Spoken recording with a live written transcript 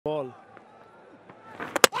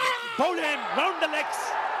round the legs.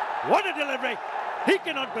 What a delivery. He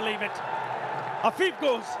cannot believe it. Afif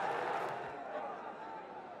goes.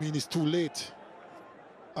 I mean, it's too late.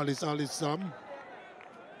 Aliss Al Islam,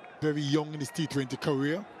 very young in his T20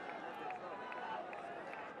 career.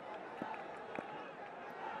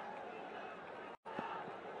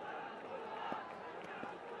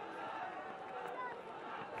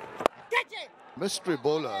 Mystery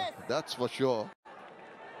bowler, that's for sure.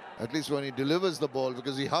 At least when he delivers the ball,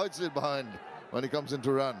 because he hides it behind when he comes in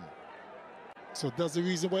to run. So that's the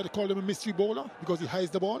reason why they call him a mystery bowler? Because he hides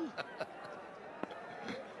the ball?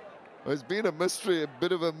 Well, it's been a mystery, a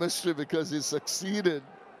bit of a mystery, because he succeeded.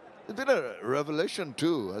 It's been a revelation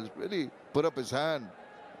too. Has really put up his hand.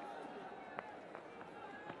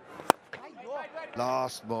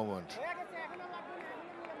 Last moment.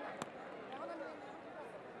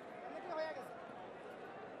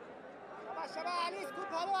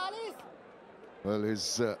 Well,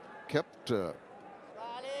 he's kept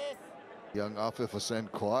young Afif Hussain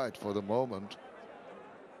quiet for the moment.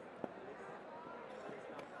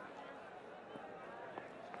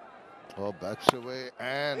 Oh, bats away,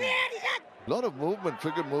 and a lot of movement,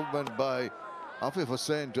 trigger movement by Afif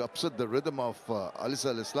Hussain to upset the rhythm of Aliss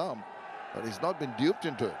Al Islam, but he's not been duped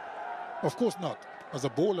into it. Of course not. As a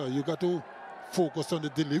bowler, you got to focus on the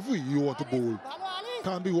delivery you want to bowl.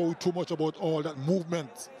 Can't be worried too much about all that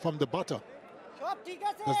movement from the batter.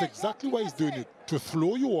 That's exactly why he's doing it, to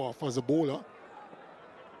throw you off as a bowler.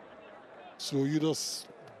 So you just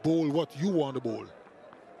bowl what you want to bowl.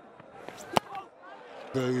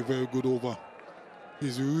 Very, very good over.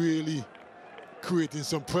 He's really creating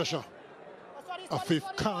some pressure. Afif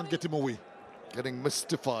can't get him away. Getting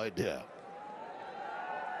mystified here.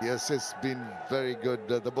 Yes, it's been very good.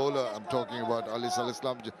 The bowler I'm talking about, Aliss Al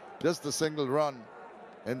Islam, just the single run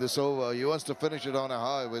in this over. He wants to finish it on a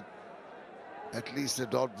high with at least a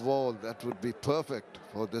dot ball. That would be perfect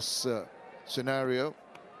for this scenario.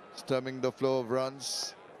 Stemming the flow of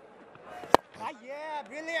runs.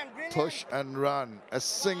 Brilliant. Push and run, a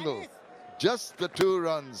single. Just the 2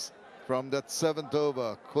 runs from that 7th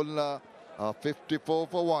over. Khulna 54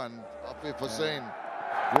 for 1. Afif Hussain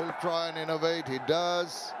will try and innovate. He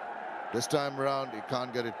does. This time around, he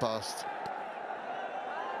can't get it past.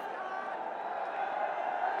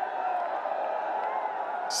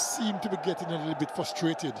 Seem to be getting a little bit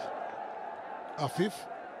frustrated, Afif.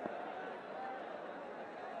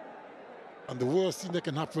 And the worst thing that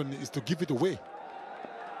can happen is to give it away.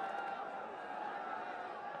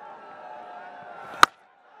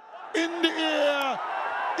 In the air,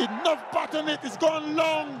 enough bat on it. It's gone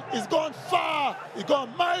long, it's gone far, it's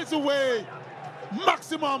gone miles away.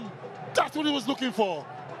 Maximum, that's what he was looking for.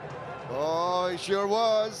 Oh, he sure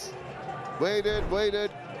was.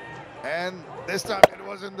 Waited, and this time it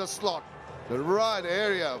was in the slot. The right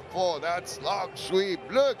area for that slog sweep.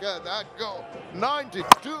 Look at that go.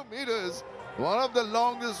 92 meters. One of the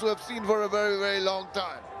longest we've seen for a very, very long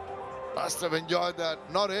time. Must have enjoyed that.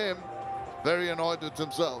 Not him. Very annoyed with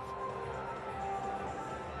himself.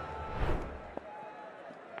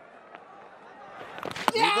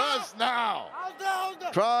 Yeah! Reverse now.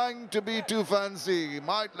 Trying to be too fancy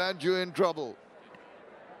might land you in trouble.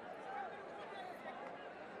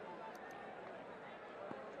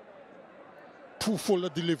 Too full a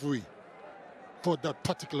delivery for that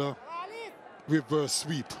particular reverse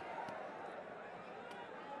sweep.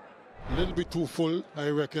 A little bit too full, I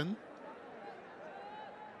reckon.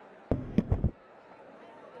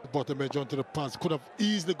 The bottom edge onto the pads could have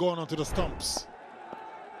easily gone onto the stumps.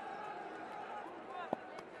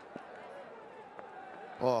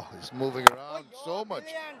 Oh, he's moving around so much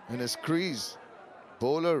in his crease.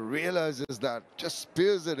 Bowler realizes that, just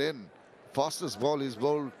spears it in. Fastest ball he's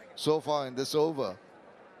bowled so far in this over.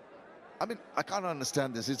 I mean, I can't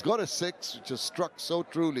understand this. He's got a 6, which is struck so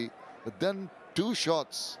truly, but then 2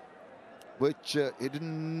 shots, which he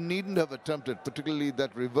needn't have attempted, particularly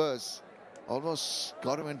that reverse, almost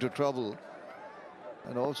got him into trouble.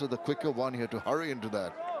 And also the quicker one, he had to hurry into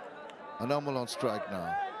that. Anamal on strike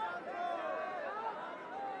now.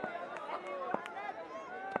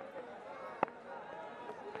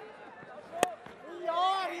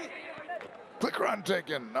 Quick run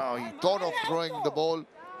taken. Now he thought of throwing the ball,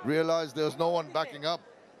 realized there's no one backing up.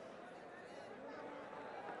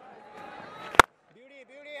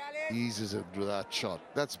 Eases into that shot.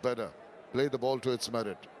 That's better. Play the ball to its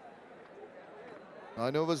merit.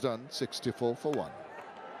 9 overs done, 64 for 1.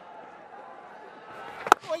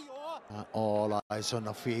 All eyes on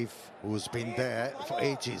Afif, who's been there for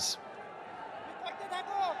ages.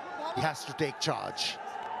 He has to take charge.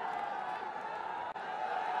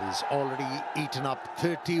 He's already eaten up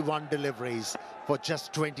 31 deliveries for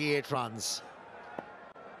just 28 runs.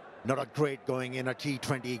 Not a great going in a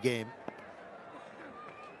T20 game.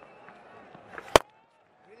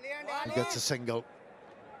 He gets a single.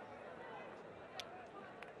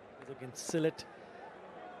 Against Sylhet,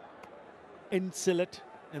 in Sylhet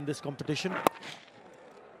in this competition.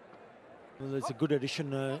 Well, it's a good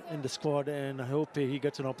addition in the squad, and I hope he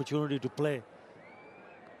gets an opportunity to play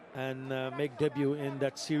and make debut in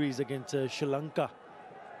that series against Sri Lanka.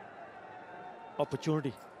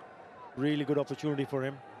 Opportunity, really good opportunity for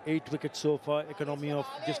him. 8 wickets so far, economy of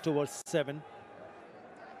just over 7.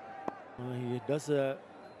 He does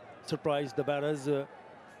surprise the batters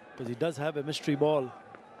because he does have a mystery ball.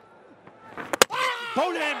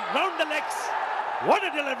 Bowled him round the legs. What a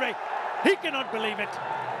delivery! He cannot believe it.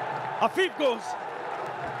 Afif goes.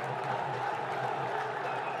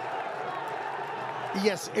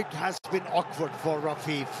 Yes, it has been awkward for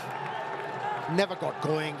Afif. Never got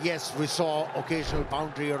going. Yes, we saw occasional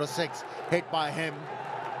boundary or a 6 hit by him,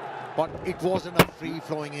 but it wasn't a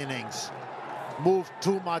free-flowing innings. Moved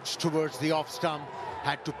too much towards the off stump,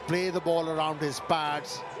 had to play the ball around his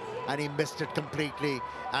pads, and he missed it completely.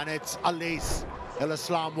 And it's Aliss Al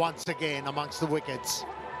Islam once again amongst the wickets.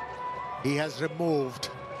 He has removed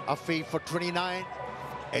Afif for 29.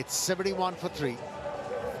 It's 71 for 3.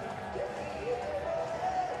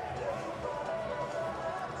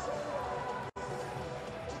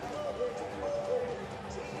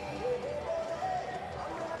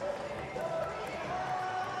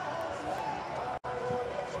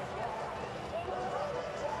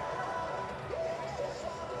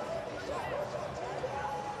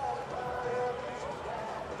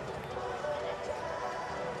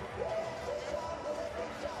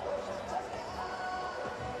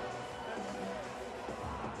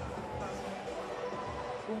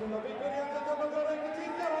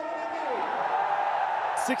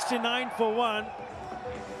 $69 for 1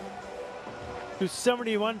 to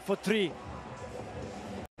 71 for 3.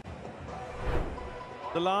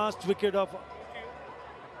 The last wicket of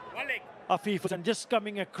Afif, and just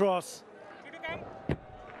coming across.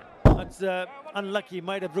 That's unlucky.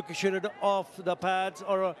 Might have ricocheted off the pads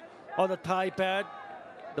or the thigh pad.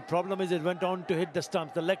 The problem is it went on to hit the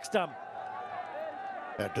stumps, the leg stump.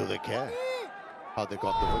 Do they care how they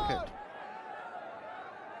got the wicket?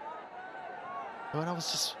 Well,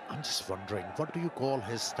 I'm just wondering, what do you call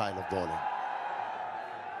his style of bowling?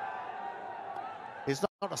 He's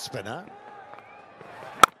not a spinner.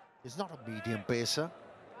 He's not a medium pacer.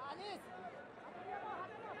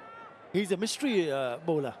 He's a mystery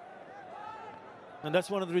bowler. And that's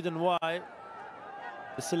one of the reasons why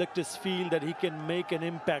the selectors feel that he can make an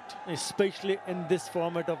impact, especially in this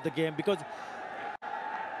format of the game, because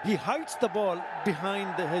he hides the ball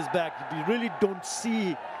behind his back. You really don't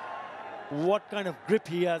see what kind of grip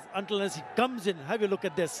he has until as he comes in. Have a look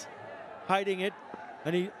at this, hiding it,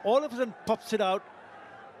 and he all of a sudden pops it out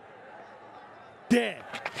there.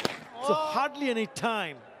 So hardly any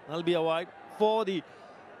time, that'll be a wide, for the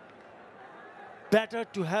batter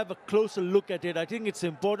to have a closer look at it. I think it's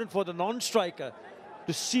important for the non-striker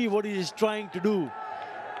to see what he is trying to do.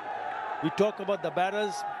 We talk about the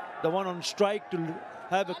batters, the one on strike, to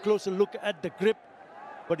have a closer look at the grip.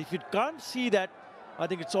 But if you can't see that, I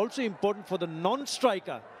think it's also important for the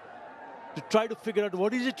non-striker to try to figure out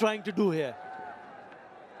what is he trying to do here.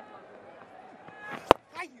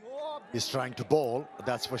 He's trying to bowl,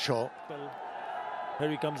 that's for sure. Well, here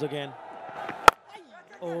he comes again.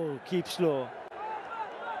 Oh, keep slow.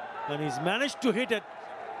 And he's managed to hit it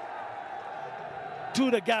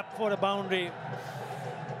to the gap for a boundary.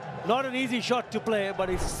 Not an easy shot to play, but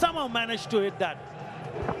he somehow managed to hit that.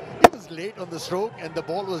 He was late on the stroke and the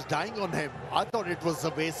ball was dying on him. I thought it was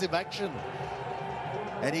evasive action.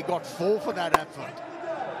 And he got 4 for that effort.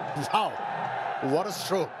 Wow, what a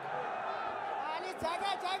stroke.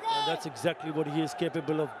 And that's exactly what he is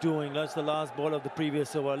capable of doing. That's the last ball of the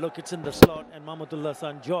previous over. Look, it's in the slot, and Mahmudullah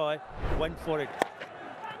Sanjoy went for it.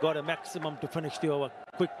 Got a maximum to finish the over.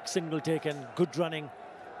 Quick single taken, good running.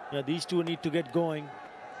 These two need to get going.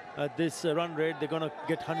 At this run rate, they're going to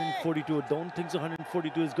get 142. Don't think so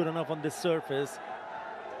 142 is good enough on this surface.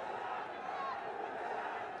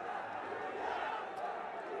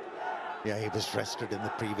 Yeah, he was rested in the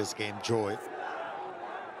previous game, Joy.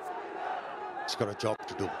 He's got a job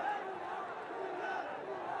to do.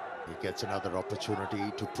 He gets another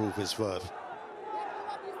opportunity to prove his worth.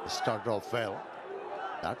 He started off well.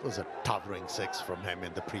 That was a towering 6 from him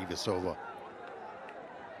in the previous over.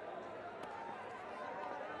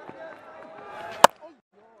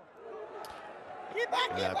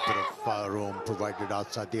 Yeah, a bit of fire room provided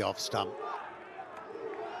outside the off stump.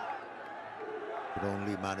 Could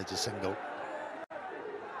only manage a single.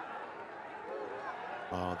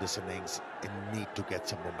 This innings, in need to get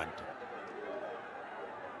some momentum.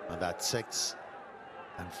 And that's 6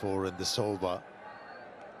 and 4 in this over.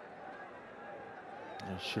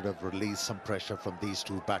 Should have released some pressure from these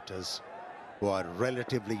two batters who are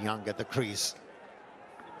relatively young at the crease.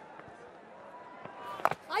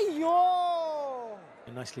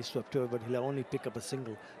 Nicely swept over, but he'll only pick up a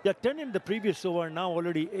single. Yeah, 10 in the previous over, now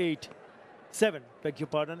already 7, beg your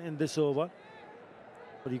pardon, in this over.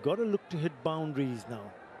 But you got to look to hit boundaries now.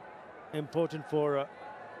 Important for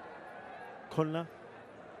Khulna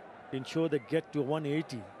to ensure they get to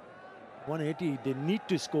 180. 180, they need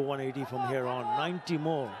to score 180 from here on, 90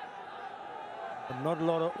 more. But not a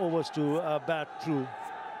lot of overs to bat through.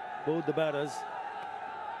 Both the batters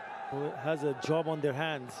who has a job on their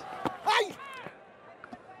hands.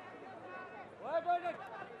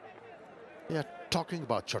 Yeah, talking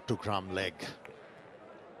about Chattogram leg,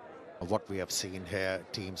 what we have seen here,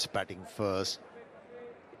 teams batting first.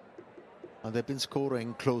 And they've been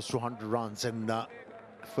scoring close to 100 runs in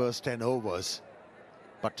first 10 overs.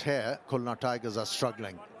 But here, Khulna Tigers are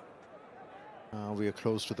struggling. We are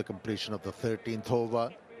close to the completion of the 13th over.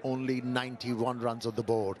 Only 91 runs on the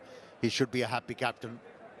board. He should be a happy captain.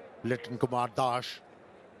 Liton Kumar Dash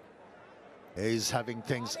is having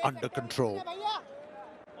things under control.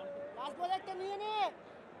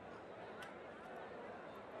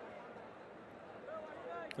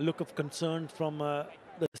 A look of concern from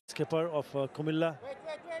the skipper of Kumilla,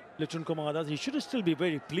 Liton Kumar Das. He should still be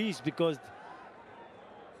very pleased because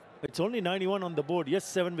it's only 91 on the board. Yes,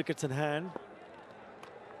 7 wickets in hand.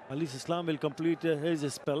 Aliss Islam will complete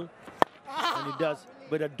his spell, and he does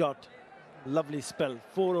with a dot. Lovely spell.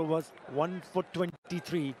 4 overs, 1 for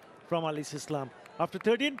 23 from Aliss Islam. After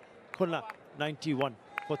 13, Khulna 91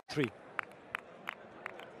 for 3.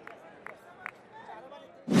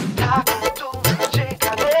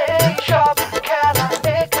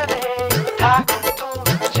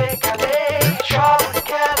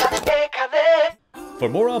 For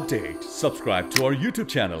more updates, subscribe to our YouTube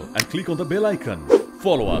channel and click on the bell icon.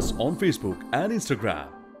 Follow us on Facebook and Instagram.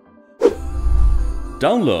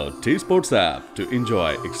 Download TSports app to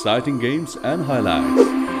enjoy exciting games and highlights.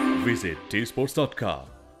 Visit tsports.com.